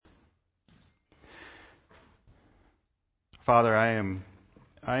Father,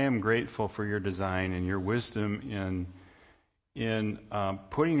 I am grateful for your design and your wisdom in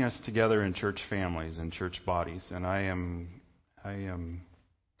putting us together in church families and church bodies. And I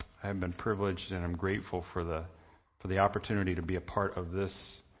have been privileged, and I'm grateful for the opportunity to be a part of this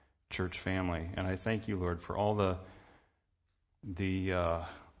church family. And I thank you, Lord, for all the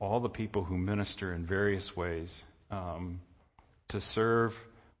people who minister in various ways to serve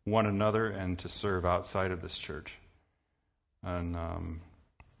one another and to serve outside of this church. And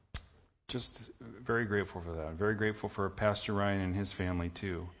just very grateful for that. I'm very grateful for Pastor Ryan and his family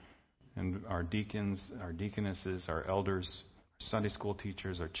too, and our deacons, our deaconesses, our elders, Sunday school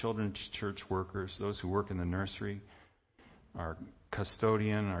teachers, our children's church workers, those who work in the nursery, our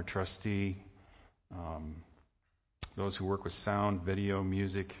custodian, our trustee, those who work with sound, video,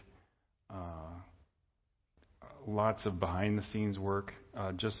 music, lots of behind-the-scenes work.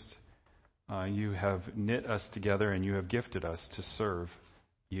 You have knit us together, and you have gifted us to serve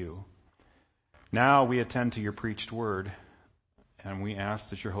you. Now we attend to your preached word, and we ask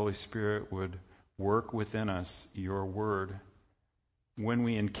that your Holy Spirit would work within us your word. When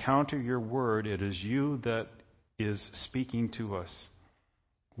we encounter your word, it is you that is speaking to us.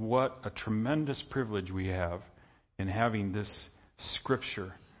 What a tremendous privilege we have in having this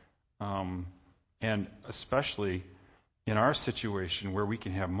scripture, and especially in our situation where we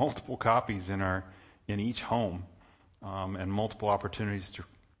can have multiple copies in each home, and multiple opportunities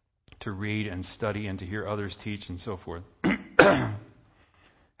to read and study and to hear others teach and so forth.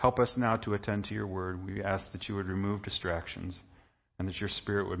 Help us now to attend to your word. We ask that you would remove distractions and that your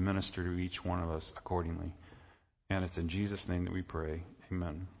Spirit would minister to each one of us accordingly. And it's in Jesus' name that we pray.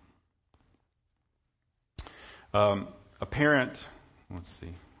 Amen. A parent, let's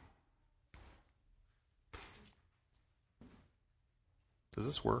see. Does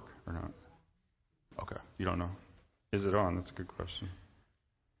this work or not? Okay, you don't know. Is it on? That's a good question.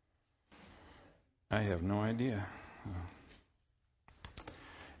 I have no idea.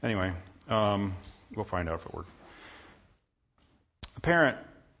 Anyway, we'll find out if it works. A parent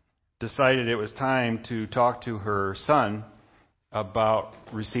decided it was time to talk to her son about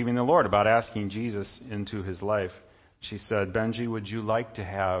receiving the Lord, about asking Jesus into his life. She said, "Benji, would you like to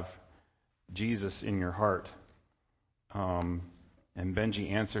have Jesus in your heart?" And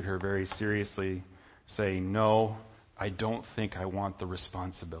Benji answered her very seriously, saying, "No, I don't think I want the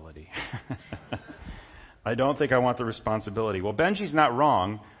responsibility." I don't think I want the responsibility. Well, Benji's not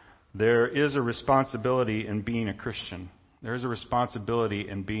wrong. There is a responsibility in being a Christian. There is a responsibility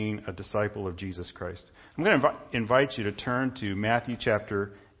in being a disciple of Jesus Christ. I'm going to invite you to turn to Matthew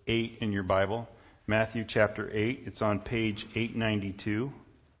chapter 8 in your Bible. Matthew chapter 8. It's on page 892.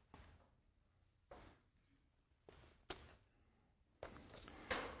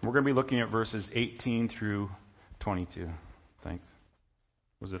 We're going to be looking at verses 18 through 22. Thanks.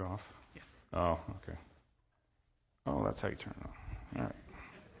 Was it off? Yeah. Oh, okay. Oh, that's how you turn it on. All right.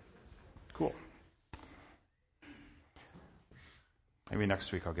 Cool. Maybe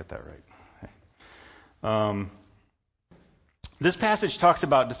next week I'll get that right. This passage talks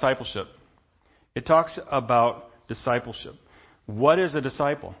about discipleship. It talks about discipleship. What is a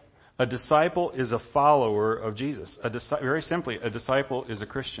disciple? A disciple is a follower of Jesus. Very simply, a disciple is a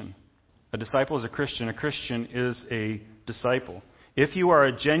Christian. A disciple is a Christian. A Christian is a disciple. If you are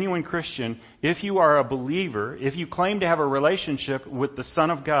a genuine Christian, if you are a believer, if you claim to have a relationship with the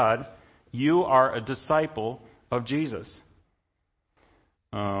Son of God, you are a disciple of Jesus.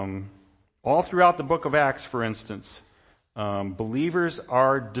 All throughout the book of Acts, for instance, believers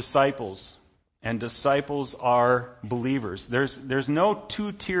are disciples, and disciples are believers. There's no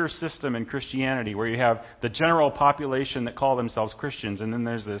two-tier system in Christianity where you have the general population that call themselves Christians, and then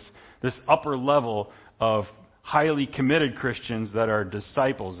there's this upper level of highly committed Christians that are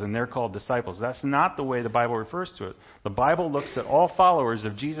disciples, and they're called disciples. That's not the way the Bible refers to it. The Bible looks at all followers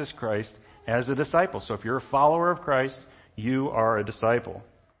of Jesus Christ as a disciple. So if you're a follower of Christ, you are a disciple.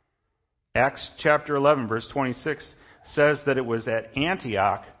 Acts chapter 11, verse 26 says that it was at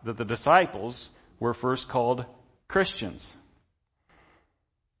Antioch that the disciples were first called Christians.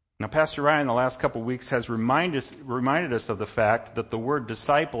 Now, Pastor Ryan, the last couple of weeks, has reminded us of the fact that the word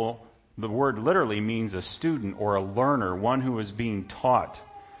disciple, the word literally means a student or a learner, one who is being taught.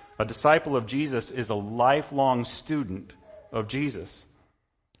 A disciple of Jesus is a lifelong student of Jesus.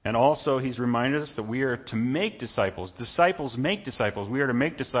 And also, he's reminded us that we are to make disciples. Disciples make disciples. We are to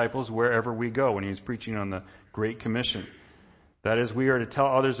make disciples wherever we go, when he was preaching on the Great Commission. That is, we are to tell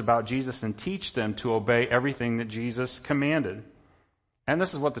others about Jesus and teach them to obey everything that Jesus commanded. And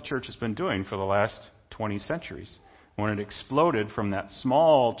this is what the church has been doing for the last 20 centuries. when it exploded from that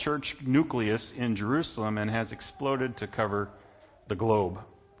small church nucleus in Jerusalem and has exploded to cover the globe.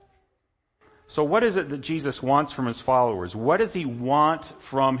 So what is it that Jesus wants from his followers? What does he want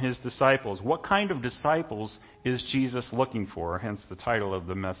from his disciples? What kind of disciples is Jesus looking for? Hence the title of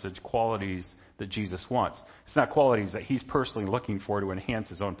the message, Qualities that Jesus Wants. It's not qualities that he's personally looking for to enhance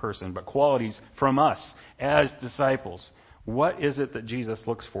his own person, but qualities from us as disciples. What is it that Jesus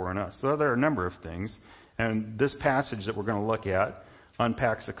looks for in us? So there are a number of things, and this passage that we're going to look at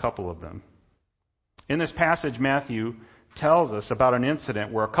unpacks a couple of them. In this passage, Matthew tells us about an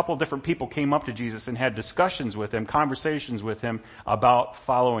incident where a couple different people came up to Jesus and had discussions with him, conversations with him about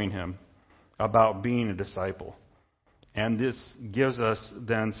following him, about being a disciple. And this gives us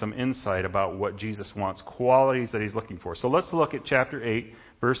then some insight about what Jesus wants, qualities that he's looking for. So let's look at chapter 8,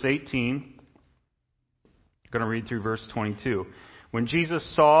 verse 18. I'm going to read through verse 22. When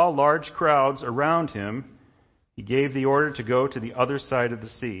Jesus saw large crowds around him, he gave the order to go to the other side of the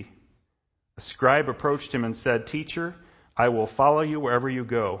sea. A scribe approached him and said, "Teacher, I will follow you wherever you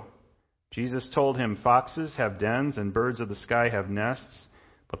go." Jesus told him, "Foxes have dens and birds of the sky have nests,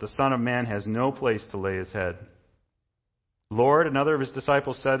 but the Son of Man has no place to lay his head." "Lord," another of his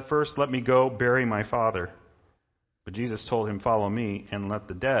disciples said, "first let me go bury my father." But Jesus told him, "Follow me, and let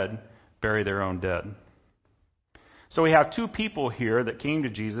the dead bury their own dead." So we have two people here that came to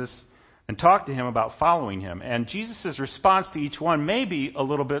Jesus and talked to him about following him. And Jesus' response to each one may be a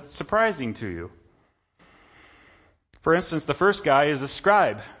little bit surprising to you. For instance, the first guy is a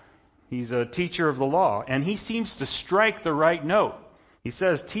scribe. He's a teacher of the law, and he seems to strike the right note. He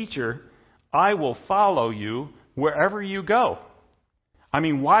says, "Teacher, I will follow you wherever you go." I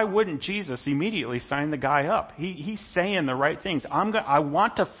mean, why wouldn't Jesus immediately sign the guy up? He's saying the right things. I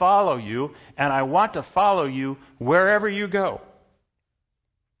want to follow you, and I want to follow you wherever you go.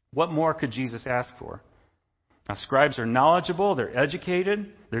 What more could Jesus ask for? Now, scribes are knowledgeable, they're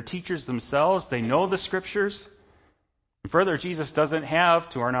educated, they're teachers themselves, they know the Scriptures. And further, Jesus doesn't have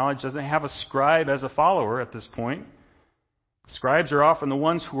a scribe as a follower at this point. Scribes are often the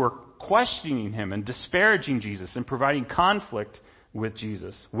ones who are questioning him and disparaging Jesus and providing conflict with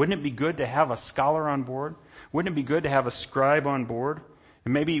Jesus. Wouldn't it be good to have a scholar on board? Wouldn't it be good to have a scribe on board?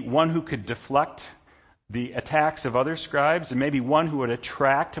 And maybe one who could deflect the attacks of other scribes, and maybe one who would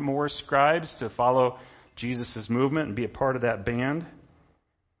attract more scribes to follow Jesus' movement and be a part of that band.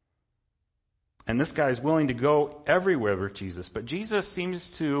 And this guy is willing to go everywhere with Jesus. But Jesus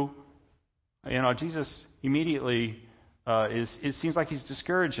seems to, Jesus immediately, it seems like he's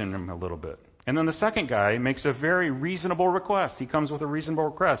discouraging him a little bit. And then the second guy makes a very reasonable request. He comes with a reasonable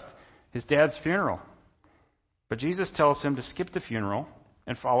request. His dad's funeral. But Jesus tells him to skip the funeral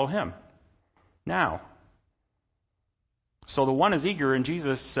and follow him. Now. So the one is eager, and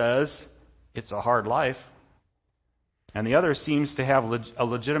Jesus says, it's a hard life. And the other seems to have a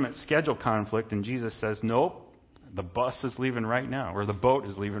legitimate schedule conflict, and Jesus says, nope, the bus is leaving right now, or the boat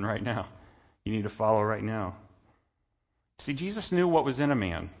is leaving right now. You need to follow right now. See, Jesus knew what was in a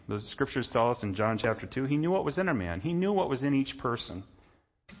man. The Scriptures tell us in John chapter 2, he knew what was in a man. He knew what was in each person.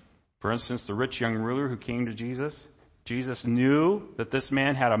 For instance, the rich young ruler who came to Jesus, Jesus knew that this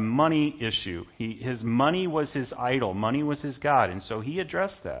man had a money issue. His money was his idol. Money was his God. And so he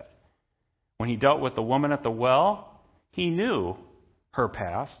addressed that. When he dealt with the woman at the well, he knew her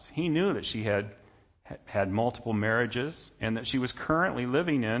past. He knew that she had multiple marriages and that she was currently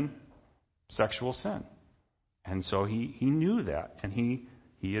living in sexual sin. And so he knew that, and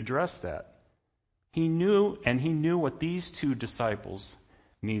he addressed that. He knew what these two disciples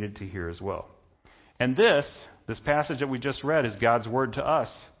needed to hear as well. And this passage that we just read is God's word to us.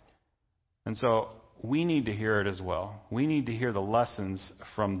 And so we need to hear it as well. We need to hear the lessons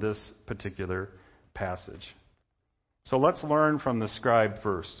from this particular passage. So let's learn from the scribe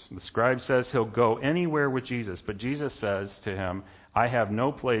first. The scribe says he'll go anywhere with Jesus, but Jesus says to him, I have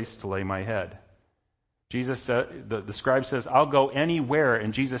no place to lay my head. Jesus said, the scribe says, I'll go anywhere,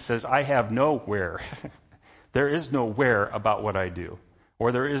 and Jesus says, I have nowhere. There is no where about what I do,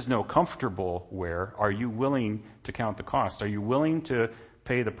 or there is no comfortable where. Are you willing to count the cost? Are you willing to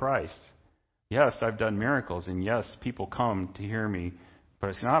pay the price? Yes, I've done miracles, and yes, people come to hear me,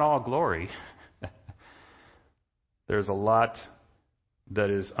 but it's not all glory. There's a lot that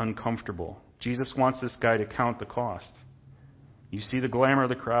is uncomfortable. Jesus wants this guy to count the cost. You see the glamour of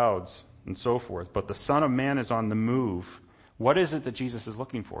the crowds and so forth, but the Son of Man is on the move. What is it that Jesus is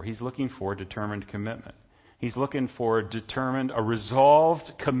looking for? He's looking for determined commitment. He's looking for a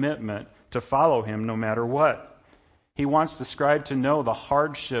resolved commitment to follow him no matter what. He wants the scribe to know the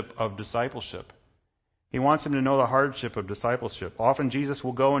hardship of discipleship. He wants him to know the hardship of discipleship. Often Jesus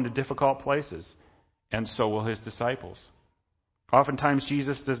will go into difficult places, and so will his disciples. Oftentimes,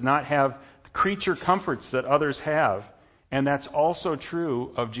 Jesus does not have the creature comforts that others have, and that's also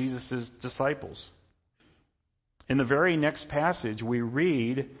true of Jesus' disciples. In the very next passage, we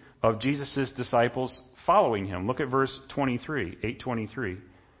read of Jesus' disciples following him. Look at verse 23, 8:23.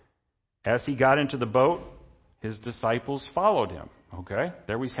 As he got into the boat, his disciples followed him. Okay,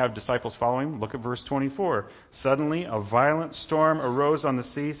 there we have disciples following him. Look at verse 24. Suddenly, a violent storm arose on the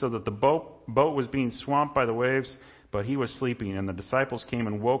sea so that the boat was being swamped by the waves, but he was sleeping. And the disciples came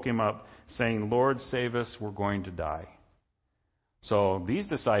and woke him up, saying, "Lord, save us, we're going to die." So these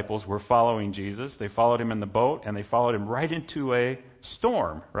disciples were following Jesus. They followed him in the boat, and they followed him right into a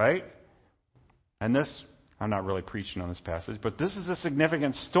storm, right? And this, I'm not really preaching on this passage, but this is a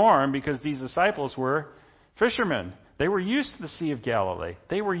significant storm because these disciples were fishermen. They were used to the Sea of Galilee.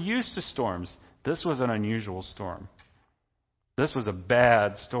 They were used to storms. This was an unusual storm. This was a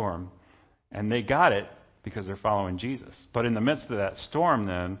bad storm. And they got it because they're following Jesus. But in the midst of that storm,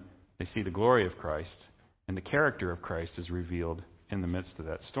 then, they see the glory of Christ, and the character of Christ is revealed in the midst of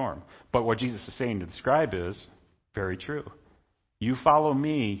that storm. But what Jesus is saying to the scribe is very true. You follow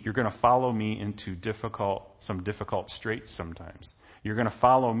me, you're going to follow me into some difficult straits sometimes. You're going to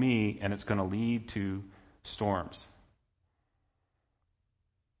follow me, and it's going to lead to storms.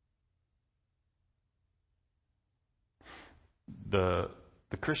 The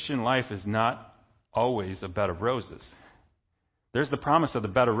Christian life is not always a bed of roses. There's the promise of the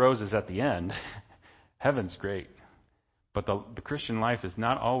bed of roses at the end. Heaven's great. But the Christian life is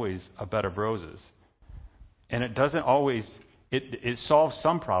not always a bed of roses. And it doesn't always, it solves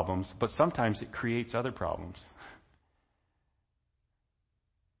some problems, but sometimes it creates other problems.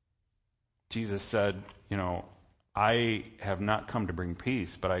 Jesus said, I have not come to bring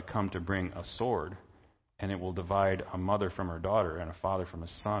peace, but I come to bring a sword. And it will divide a mother from her daughter, and a father from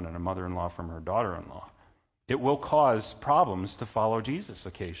his son, and a mother-in-law from her daughter-in-law. It will cause problems to follow Jesus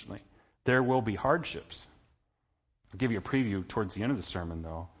occasionally. There will be hardships. I'll give you a preview towards the end of the sermon,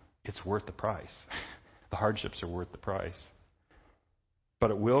 though. It's worth the price. The hardships are worth the price. But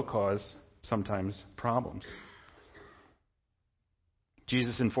it will cause sometimes problems.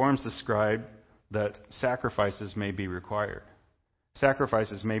 Jesus informs the scribe that sacrifices may be required.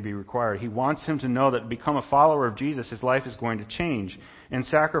 Sacrifices may be required. He wants him to know that to become a follower of Jesus, his life is going to change, and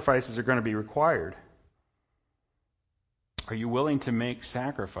sacrifices are going to be required. Are you willing to make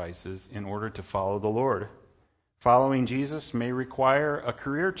sacrifices in order to follow the Lord? Following Jesus may require a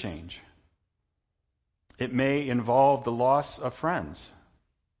career change. It may involve the loss of friends.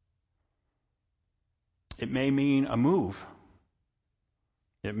 It may mean a move.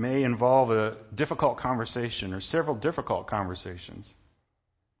 It may involve a difficult conversation or several difficult conversations.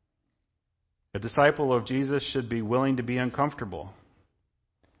 A disciple of Jesus should be willing to be uncomfortable.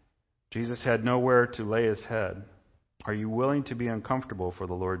 Jesus had nowhere to lay his head. Are you willing to be uncomfortable for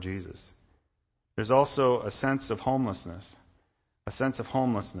the Lord Jesus? There's also a sense of homelessness. A sense of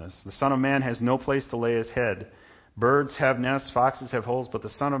homelessness. The Son of Man has no place to lay his head. Birds have nests, foxes have holes, but the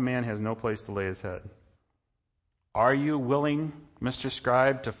Son of Man has no place to lay his head. Are you willing, Mr.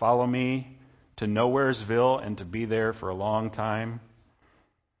 Scribe, to follow me to Nowheresville and to be there for a long time?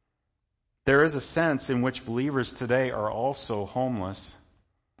 There is a sense in which believers today are also homeless.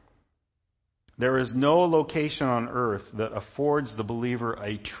 There is no location on earth that affords the believer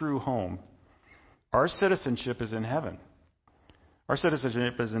a true home. Our citizenship is in heaven. Our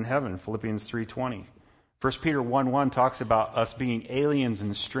citizenship is in heaven, Philippians 3:20. 1 Peter 1:1 talks about us being aliens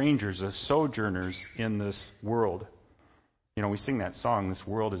and strangers, as sojourners in this world. We sing that song, "This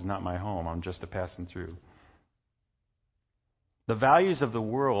world is not my home, I'm just a passing through." The values of the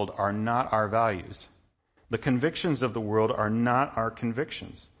world are not our values. The convictions of the world are not our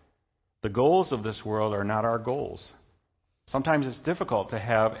convictions. The goals of this world are not our goals. Sometimes it's difficult to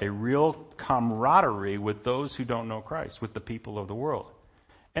have a real camaraderie with those who don't know Christ, with the people of the world.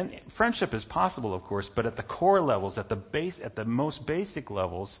 And friendship is possible, of course, but at the core levels, at the most basic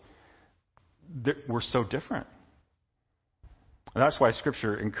levels, we're so different. And that's why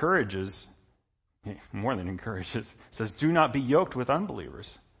Scripture encourages, more than encourages, says, do not be yoked with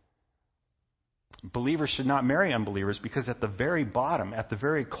unbelievers. Believers should not marry unbelievers because at the very bottom, at the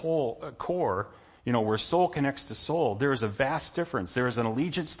very core, where soul connects to soul, there is a vast difference. There is an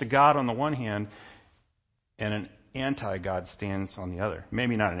allegiance to God on the one hand and an anti-God stance on the other.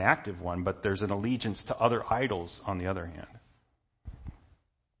 Maybe not an active one, but there's an allegiance to other idols on the other hand.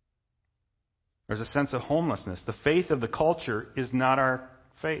 There's a sense of homelessness. The faith of the culture is not our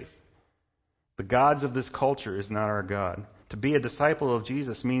faith. The gods of this culture is not our God. To be a disciple of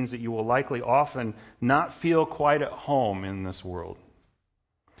Jesus means that you will likely often not feel quite at home in this world.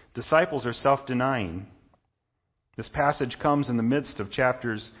 Disciples are self-denying. This passage comes in the midst of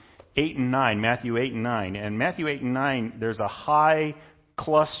chapters 8 and 9, Matthew 8 and 9. And Matthew 8 and 9, there's a high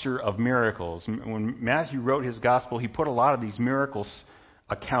cluster of miracles. When Matthew wrote his gospel, he put a lot of these miracles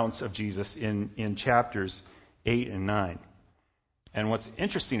accounts of Jesus in chapters 8 and 9. And what's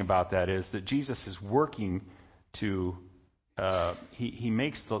interesting about that is that Jesus is working to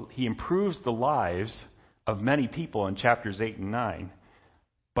he improves the lives of many people in chapters 8 and 9,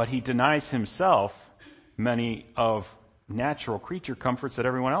 but he denies himself many of natural creature comforts that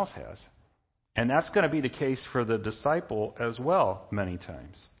everyone else has. And that's going to be the case for the disciple as well many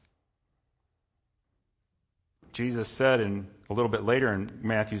times. Jesus said a little bit later in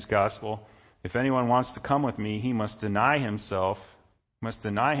Matthew's gospel, if anyone wants to come with me, he must deny himself,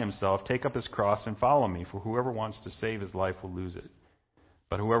 take up his cross and follow me. For whoever wants to save his life will lose it.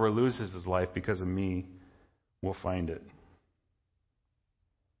 But whoever loses his life because of me will find it.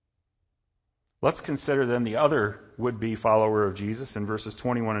 Let's consider then the other would-be follower of Jesus in verses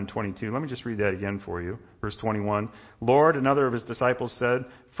 21 and 22. Let me just read that again for you. Verse 21, Lord, another of his disciples said,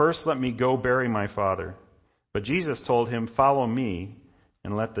 first let me go bury my father. But Jesus told him, follow me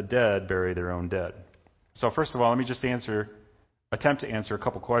and let the dead bury their own dead. So first of all, let me just attempt to answer a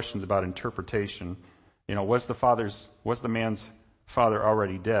couple questions about interpretation. Was the man's father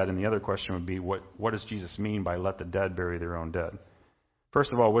already dead? And the other question would be, what does Jesus mean by let the dead bury their own dead?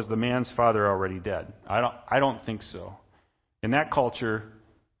 First of all, was the man's father already dead? I don't think so. In that culture,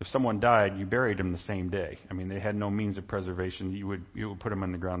 if someone died, you buried him the same day. I mean, they had no means of preservation. You would put him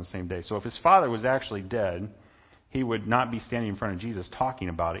in the ground the same day. So if his father was actually dead, he would not be standing in front of Jesus talking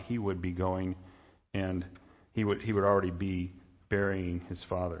about it. He would be going and he would already be burying his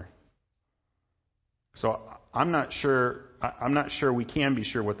father. So I'm not sure we can be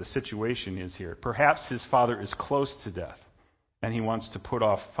sure what the situation is here. Perhaps his father is close to death, and he wants to put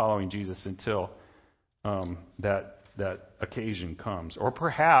off following Jesus until that occasion comes. Or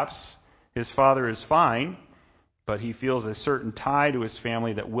perhaps his father is fine, but he feels a certain tie to his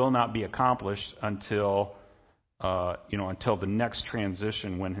family that will not be accomplished until the next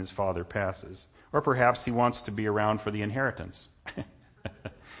transition when his father passes. Or perhaps he wants to be around for the inheritance,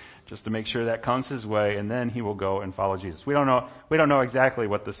 just to make sure that comes his way, and then he will go and follow Jesus. We don't know exactly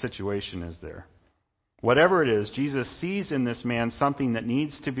what the situation is there. Whatever it is, Jesus sees in this man something that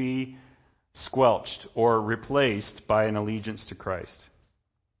needs to be squelched or replaced by an allegiance to Christ.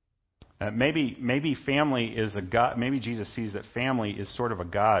 Maybe family is a god. Maybe Jesus sees that family is sort of a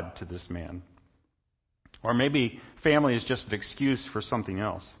god to this man. Or maybe family is just an excuse for something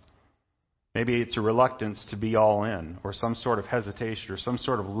else. Maybe it's a reluctance to be all in, or some sort of hesitation, or some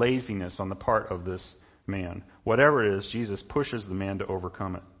sort of laziness on the part of this man. Whatever it is, Jesus pushes the man to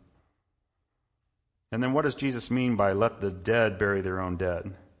overcome it. And then what does Jesus mean by let the dead bury their own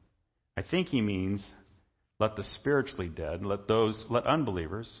dead? I think he means let the spiritually dead, let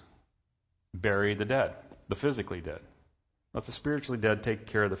unbelievers bury the dead, the physically dead. Let the spiritually dead take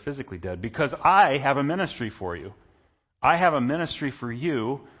care of the physically dead, because I have a ministry for you. I have a ministry for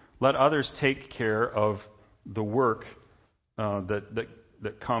you. Let others take care of the work that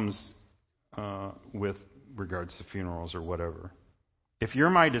comes with regards to funerals or whatever. If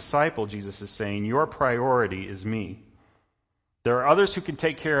you're my disciple, Jesus is saying, your priority is me. There are others who can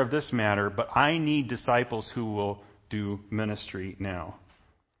take care of this matter, but I need disciples who will do ministry now.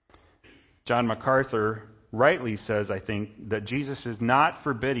 John MacArthur rightly says, I think, that Jesus is not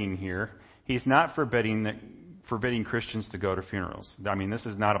forbidding here. He's not forbidding Christians to go to funerals. I mean, this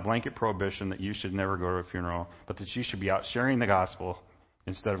is not a blanket prohibition that you should never go to a funeral, but that you should be out sharing the gospel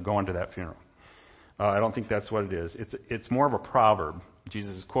instead of going to that funeral. I don't think that's what it is. It's more of a proverb.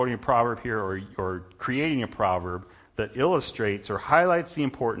 Jesus is quoting a proverb here or creating a proverb that illustrates or highlights the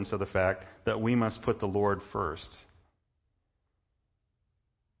importance of the fact that we must put the Lord first.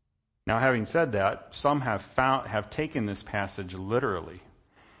 Now, having said that, some have taken this passage literally.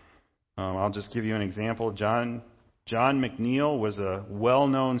 I'll just give you an example. John McNeill was a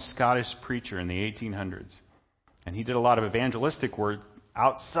well-known Scottish preacher in the 1800s, and he did a lot of evangelistic work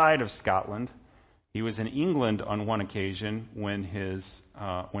outside of Scotland. He was in England on one occasion when he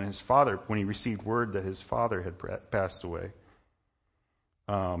received word that his father had passed away.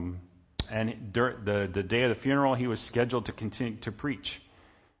 And during the day of the funeral, he was scheduled to continue to preach.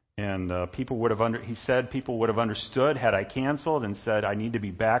 And people would have understood had I canceled and said, I need to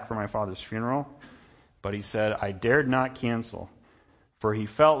be back for my father's funeral. But he said, I dared not cancel, for he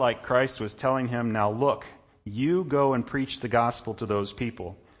felt like Christ was telling him, now look, you go and preach the gospel to those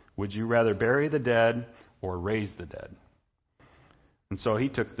people. Would you rather bury the dead or raise the dead? And so he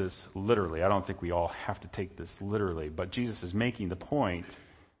took this literally. I don't think we all have to take this literally, but Jesus is making the point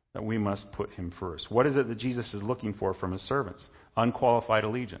that we must put him first. What is it that Jesus is looking for from his servants? Unqualified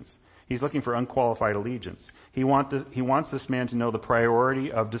allegiance. He's looking for unqualified allegiance. He wants this man to know the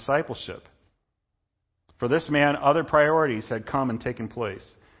priority of discipleship. For this man, other priorities had come and taken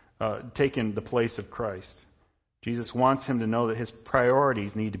the place of Christ. Jesus wants him to know that his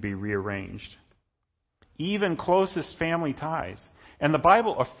priorities need to be rearranged. Even closest family ties. And the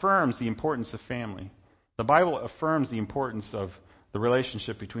Bible affirms the importance of family. The Bible affirms the importance of the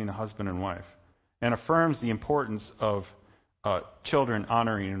relationship between the husband and wife, and affirms the importance of children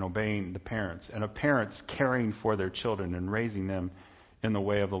honoring and obeying the parents, and of parents caring for their children and raising them in the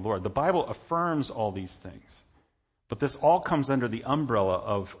way of the Lord. The Bible affirms all these things. But this all comes under the umbrella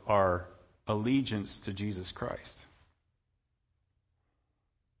of our allegiance to Jesus Christ.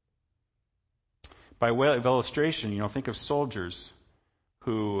 By way of illustration, think of soldiers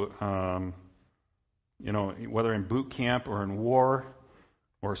who, whether in boot camp or in war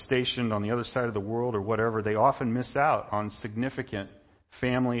or stationed on the other side of the world or whatever, they often miss out on significant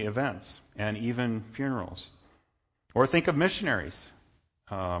family events and even funerals. Or think of missionaries.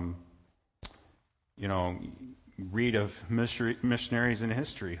 Read of missionaries in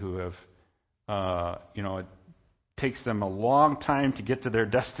history who have, it takes them a long time to get to their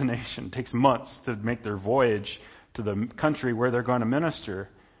destination. It takes months to make their voyage to the country where they're going to minister.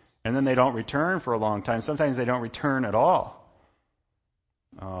 And then they don't return for a long time. Sometimes they don't return at all.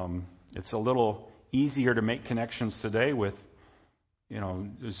 It's a little easier to make connections today with,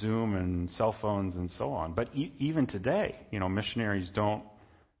 Zoom and cell phones and so on. But even today, missionaries don't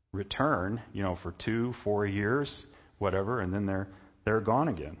return, for 2-4 years, whatever, and then they're gone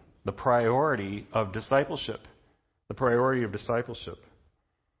again. The priority of discipleship. The priority of discipleship.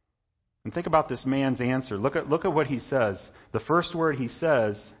 And think about this man's answer. Look at what he says. The first word he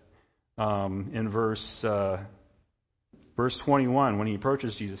says in verse 21, when he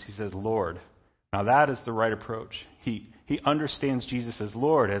approaches Jesus, he says, Lord. Now that is the right approach. He understands Jesus as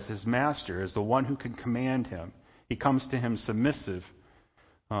Lord, as his master, as the one who can command him. He comes to him submissive.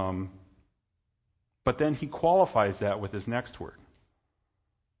 But then he qualifies that with his next word.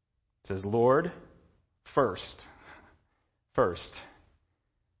 It says, Lord, first. First,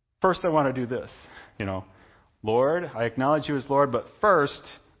 I want to do this. Lord, I acknowledge you as Lord, but first,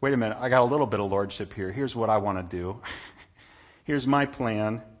 wait a minute, I got a little bit of lordship here. Here's what I want to do. Here's my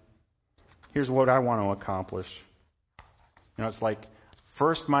plan. Here's what I want to accomplish. It's like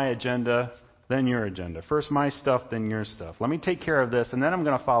first my agenda, then your agenda. First my stuff, then your stuff. Let me take care of this, and then I'm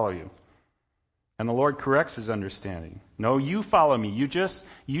going to follow you. And the Lord corrects his understanding. No, you follow me. You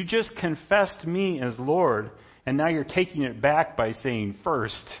just confessed me as Lord, and now you're taking it back by saying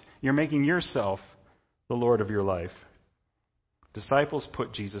first. You're making yourself the Lord of your life. Disciples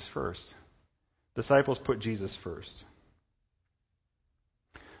put Jesus first. Disciples put Jesus first.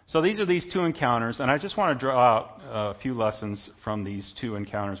 So these are these two encounters, and I just want to draw out a few lessons from these two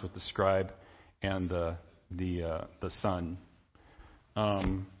encounters with the scribe and the son.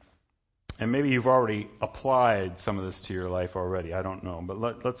 And maybe you've already applied some of this to your life already. I don't know. But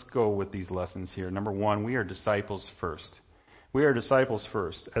let's go with these lessons here. Number one, we are disciples first. We are disciples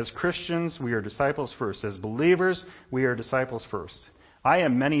first. As Christians, we are disciples first. As believers, we are disciples first. I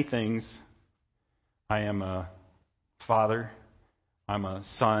am many things. I am a father. I'm a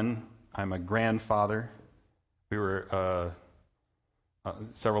son. I'm a grandfather. We were,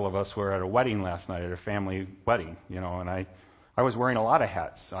 several of us were at a wedding last night, at a family wedding, and I was wearing a lot of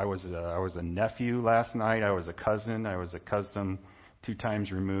hats. I was a nephew last night. I was a cousin. I was a cousin 2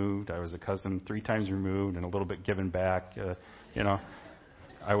 times removed. I was a cousin 3 times removed and a little bit given back.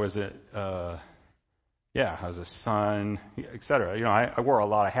 I was I was a son, etc. I wore a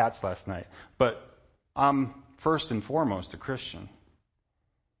lot of hats last night. But I'm first and foremost a Christian.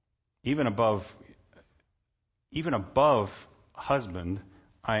 Even above husband,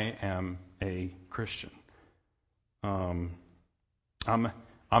 I am a Christian. I'm an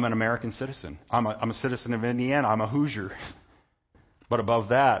American citizen. I'm a citizen of Indiana. I'm a Hoosier. But above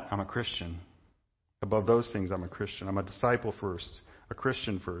that, I'm a Christian. Above those things, I'm a Christian. I'm a disciple first, a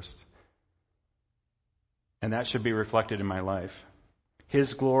Christian first. And that should be reflected in my life.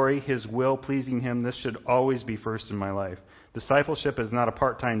 His glory, His will, pleasing Him, this should always be first in my life. Discipleship is not a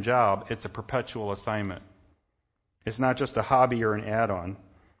part-time job. It's a perpetual assignment. It's not just a hobby or an add-on.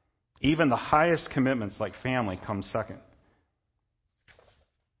 Even the highest commitments like family come second.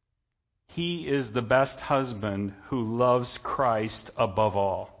 He is the best husband who loves Christ above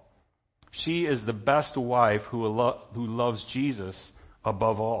all. She is the best wife who loves Jesus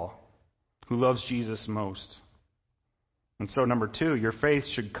above all, who loves Jesus most. And so, number 2, your faith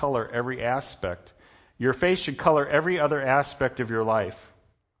should color every aspect. Your faith should color every other aspect of your life.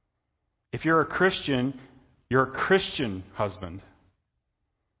 If you're a Christian, you're a Christian husband.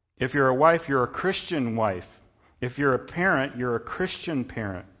 If you're a wife, you're a Christian wife. If you're a parent, you're a Christian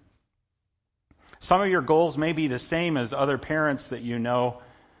parent. Some of your goals may be the same as other parents that you know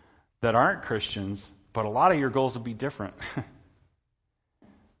that aren't Christians, but a lot of your goals will be different. I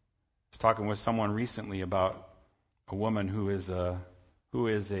was talking with someone recently about a woman who is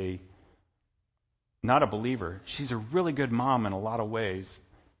not a believer. She's a really good mom in a lot of ways,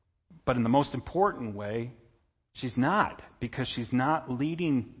 but in the most important way, she's not, because she's not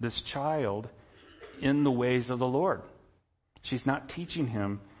leading this child in the ways of the Lord. She's not teaching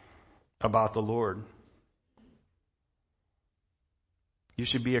him about the Lord. You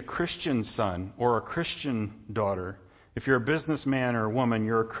should be a Christian son or a Christian daughter. If you're a businessman or a woman,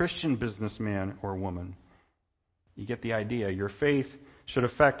 you're a Christian businessman or woman. You get the idea. Your faith should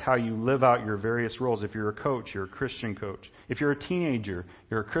affect how you live out your various roles. If you're a coach, you're a Christian coach. If you're a teenager,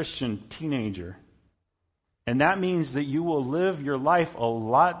 you're a Christian teenager. And that means that you will live your life a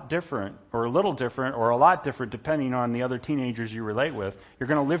lot different, or a little different, or a lot different, depending on the other teenagers you relate with. You're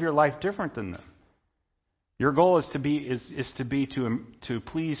going to live your life different than them. Your goal is to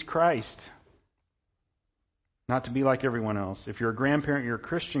please Christ, not to be like everyone else. If you're a grandparent, you're a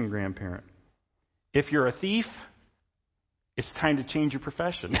Christian grandparent. If you're a thief, it's time to change your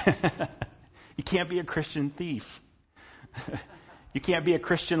profession. You can't be a Christian thief. You can't be a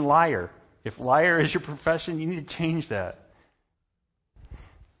Christian liar. If liar is your profession, you need to change that.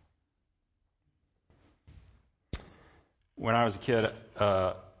 When I was a kid,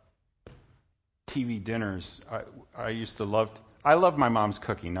 TV dinners, I used to love. I loved my mom's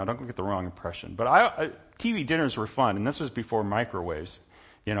cooking. Now, don't get the wrong impression. But TV dinners were fun, and this was before microwaves,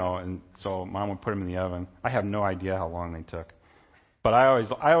 and so Mom would put them in the oven. I have no idea how long they took. But I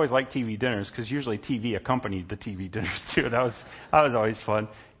always liked TV dinners, because usually TV accompanied the TV dinners too. That was always fun.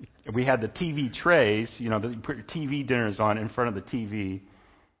 We had the TV trays, you put your TV dinners on in front of the TV.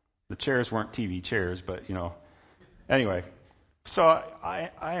 The chairs weren't TV chairs, but Anyway, so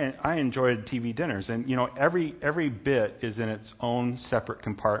I enjoyed TV dinners, and every bit is in its own separate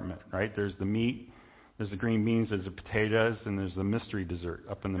compartment, right? There's the meat, there's the green beans, there's the potatoes, and there's the mystery dessert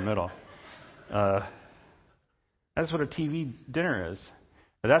up in the middle. That's what a TV dinner is.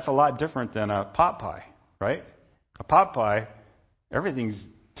 But that's a lot different than a pot pie, right? A pot pie, everything's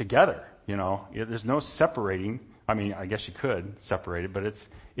together. There's no separating. I mean, I guess you could separate it, but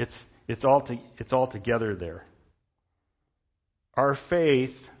it's all together there. Our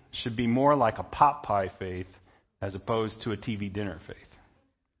faith should be more like a pot pie faith as opposed to a TV dinner faith.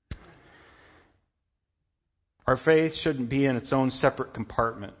 Our faith shouldn't be in its own separate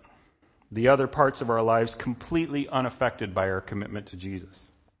compartment. The other parts of our lives completely unaffected by our commitment to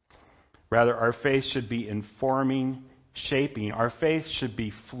Jesus. Rather, our faith should be informing, shaping. Our faith should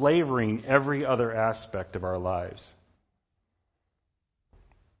be flavoring every other aspect of our lives.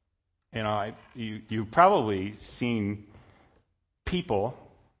 You've probably seen people,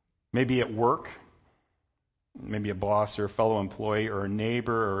 maybe at work, maybe a boss or a fellow employee or a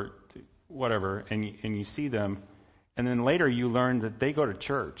neighbor or whatever, and you see them, and then later you learn that they go to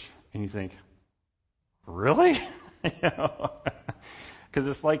church. And you think, really? Because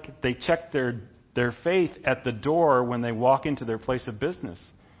it's like they check their faith at the door when they walk into their place of business.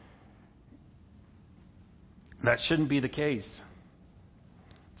 That shouldn't be the case.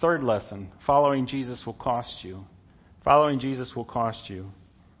 Third lesson, following Jesus will cost you. Following Jesus will cost you.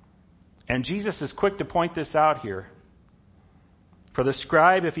 And Jesus is quick to point this out here. For the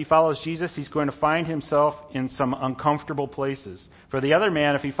scribe, if he follows Jesus, he's going to find himself in some uncomfortable places. For the other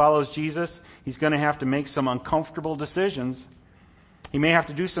man, if he follows Jesus, he's going to have to make some uncomfortable decisions. He may have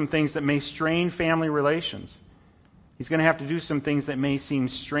to do some things that may strain family relations. He's going to have to do some things that may seem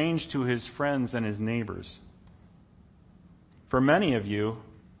strange to his friends and his neighbors. For many of you,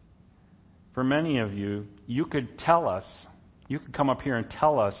 you could tell us, you could come up here and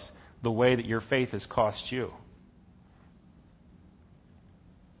tell us the way that your faith has cost you.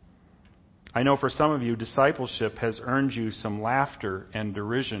 I know for some of you, discipleship has earned you some laughter and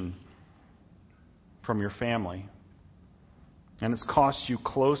derision from your family. And it's cost you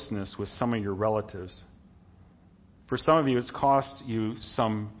closeness with some of your relatives. For some of you, it's cost you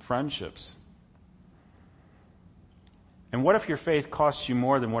some friendships. And what if your faith costs you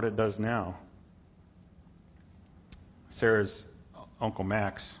more than what it does now? Sarah's Uncle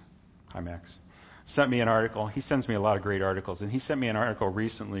Max, hi Max, sent me an article. He sends me a lot of great articles. And he sent me an article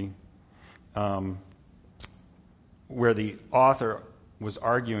recently where the author was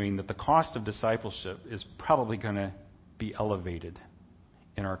arguing that the cost of discipleship is probably going to be elevated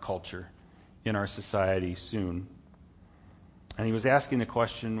in our culture, in our society soon. And he was asking the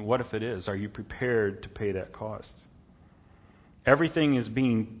question, what if it is? Are you prepared to pay that cost? Everything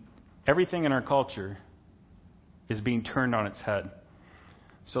in our culture is being turned on its head.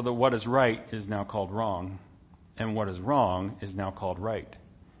 So that what is right is now called wrong, and what is wrong is now called right.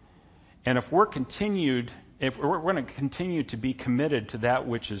 And if we're going to continue to be committed to that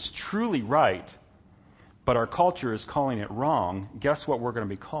which is truly right, but our culture is calling it wrong, guess what we're going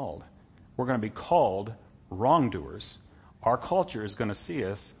to be called? We're going to be called wrongdoers. Our culture is going to see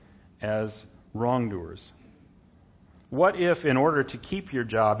us as wrongdoers. What if, in order to keep your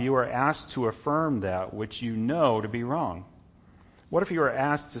job, you are asked to affirm that which you know to be wrong? What if you are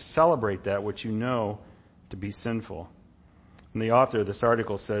asked to celebrate that which you know to be sinful? And the author of this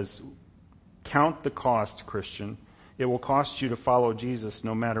article says, count the cost, Christian. It will cost you to follow Jesus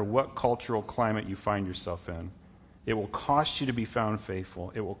no matter what cultural climate you find yourself in. It will cost you to be found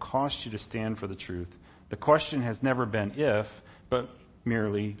faithful. It will cost you to stand for the truth. The question has never been if, but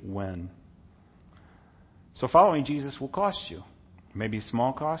merely when. So following Jesus will cost you. It may be a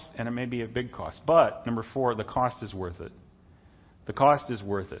small cost, and it may be a big cost. But, number 4, the cost is worth it. The cost is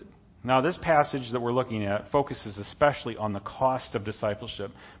worth it. Now, this passage that we're looking at focuses especially on the cost of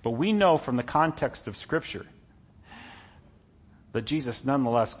discipleship. But we know from the context of Scripture that Jesus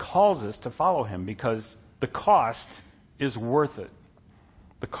nonetheless calls us to follow him because the cost is worth it.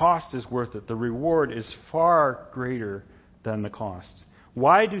 The cost is worth it. The reward is far greater than the cost.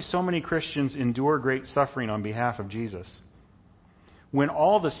 Why do so many Christians endure great suffering on behalf of Jesus? When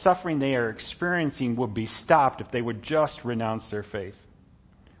all the suffering they are experiencing would be stopped if they would just renounce their faith.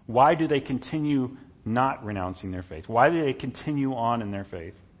 Why do they continue not renouncing their faith? Why do they continue on in their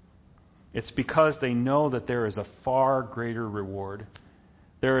faith? It's because they know that there is a far greater reward.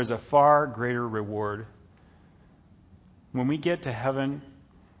 There is a far greater reward. When we get to heaven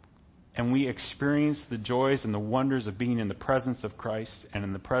and we experience the joys and the wonders of being in the presence of Christ and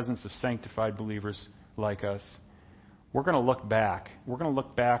in the presence of sanctified believers like us, we're going to look back. We're going to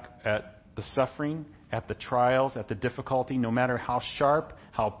look back at the suffering, at the trials, at the difficulty, no matter how sharp,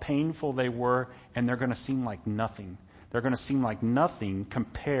 how painful they were, and they're going to seem like nothing. They're going to seem like nothing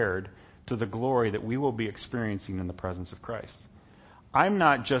compared to the glory that we will be experiencing in the presence of Christ. I'm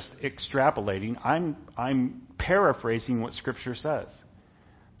not just extrapolating. I'm paraphrasing what Scripture says.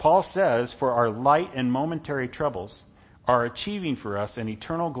 Paul says, for our light and momentary troubles are achieving for us an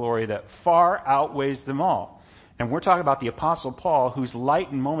eternal glory that far outweighs them all. And we're talking about the Apostle Paul, whose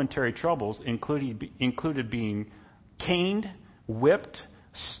light and momentary troubles included being caned, whipped,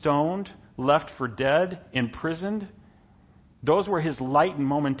 stoned, left for dead, imprisoned. Those were his light and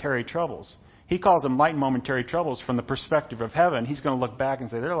momentary troubles. He calls them light and momentary troubles from the perspective of heaven. He's going to look back and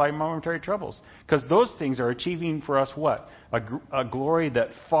say, they're light and momentary troubles. Because those things are achieving for us what? A glory that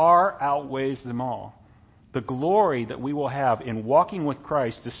far outweighs them all. The glory that we will have in walking with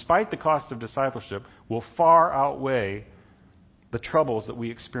Christ, despite the cost of discipleship, will far outweigh the troubles that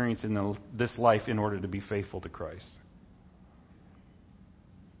we experience in this life in order to be faithful to Christ.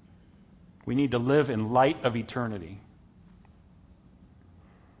 We need to live in light of eternity.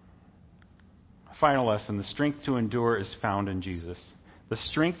 Final lesson, the strength to endure is found in Jesus. The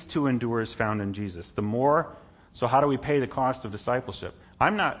strength to endure is found in Jesus. So how do we pay the cost of discipleship?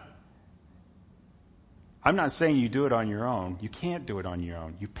 I'm not saying you do it on your own. You can't do it on your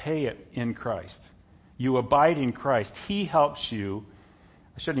own. You pay it in Christ. You abide in Christ. He helps you.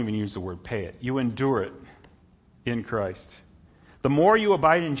 I shouldn't even use the word pay it. You endure it in Christ. The more you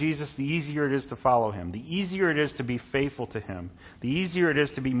abide in Jesus, the easier it is to follow him. The easier it is to be faithful to him. The easier it is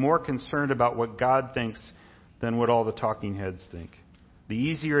to be more concerned about what God thinks than what all the talking heads think. The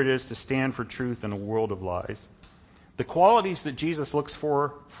easier it is to stand for truth in a world of lies. The qualities that Jesus looks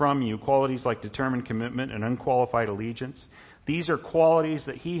for from you, qualities like determined commitment and unqualified allegiance, these are qualities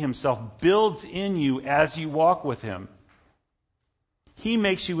that he himself builds in you as you walk with him. He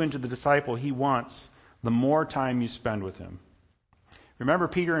makes you into the disciple he wants the more time you spend with him. Remember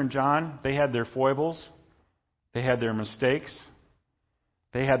Peter and John? They had their foibles. They had their mistakes.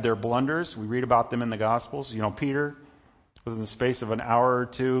 They had their blunders. We read about them in the Gospels. You know, Peter, within the space of an hour or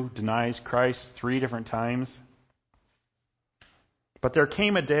two, denies Christ 3 different times. But there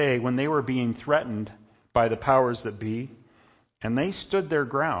came a day when they were being threatened by the powers that be, and they stood their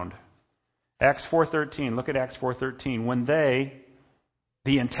ground. Acts 4:13. Look at Acts 4:13. When they,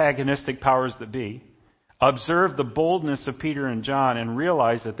 the antagonistic powers that be, observed the boldness of Peter and John and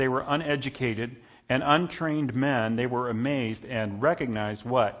realized that they were uneducated and untrained men, they were amazed and recognized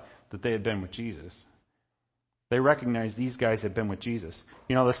what? That they had been with Jesus. They recognized these guys had been with Jesus.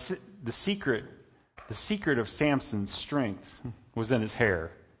 You know, the secret of Samson's strength was in his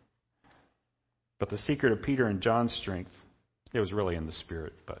hair. But the secret of Peter and John's strength It was really in the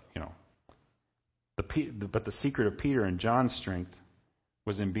Spirit, but, but the secret of Peter and John's strength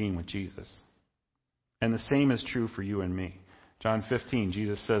was in being with Jesus. And the same is true for you and me. John 15,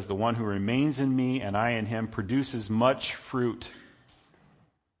 Jesus says, "The one who remains in me and I in him produces much fruit,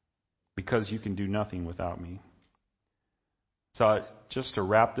 because you can do nothing without me." So just to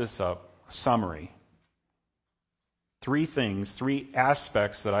wrap this up, summary. 3 things, 3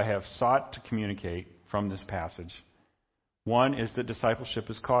 aspects that I have sought to communicate from this passage. One is that discipleship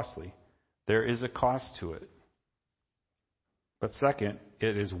is costly. There is a cost to it. But second,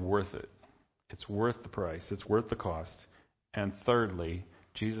 it is worth it. It's worth the price. It's worth the cost. And thirdly,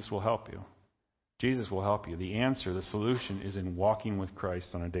 Jesus will help you. Jesus will help you. The answer, the solution, is in walking with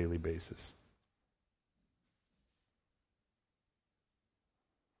Christ on a daily basis.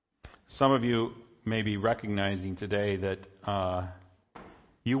 Some of you may be recognizing today that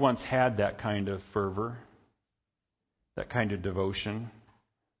you once had that kind of fervor, that kind of devotion,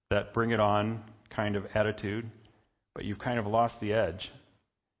 that bring it on kind of attitude, but you've kind of lost the edge,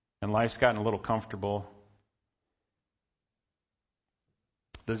 and life's gotten a little comfortable.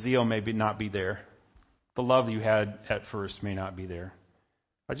 The zeal may not be there. The love you had at first may not be there.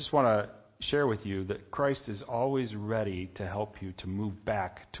 I just want to share with you that Christ is always ready to help you to move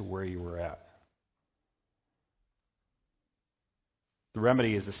back to where you were at. The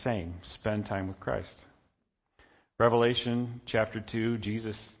remedy is the same. Spend time with Christ. Revelation chapter 2,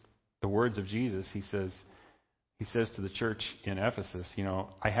 the words of Jesus, he says to the church in Ephesus,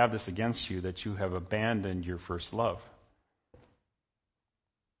 I have this against you, that you have abandoned your first love.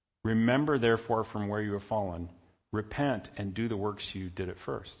 Remember, therefore, from where you have fallen. Repent and do the works you did at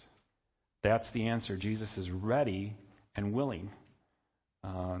first. That's the answer. Jesus is ready and willing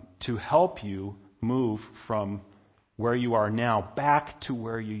to help you move from where you are now back to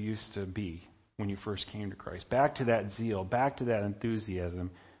where you used to be when you first came to Christ. Back to that zeal, back to that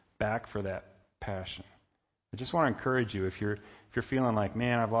enthusiasm, back for that passion. I just want to encourage you, if you're feeling like,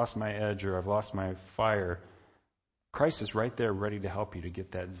 man, I've lost my edge or I've lost my fire, Christ is right there ready to help you to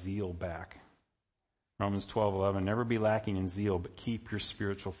get that zeal back. Romans 12:11, never be lacking in zeal, but keep your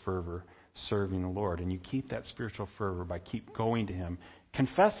spiritual fervor serving the Lord. And you keep that spiritual fervor by keep going to Him,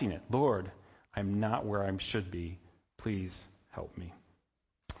 confessing it. Lord, I'm not where I should be. Please help me.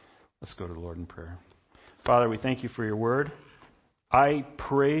 Let's go to the Lord in prayer. Father, we thank you for your word. I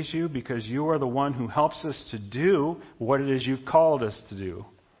praise you because you are the one who helps us to do what it is you've called us to do.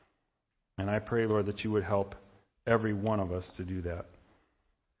 And I pray, Lord, that you would help every one of us to do that.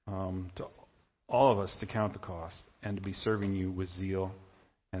 To all of us to count the cost and to be serving you with zeal.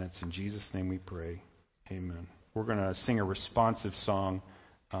 And it's in Jesus' name we pray. Amen. We're going to sing a responsive song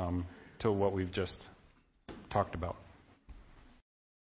to what we've just talked about.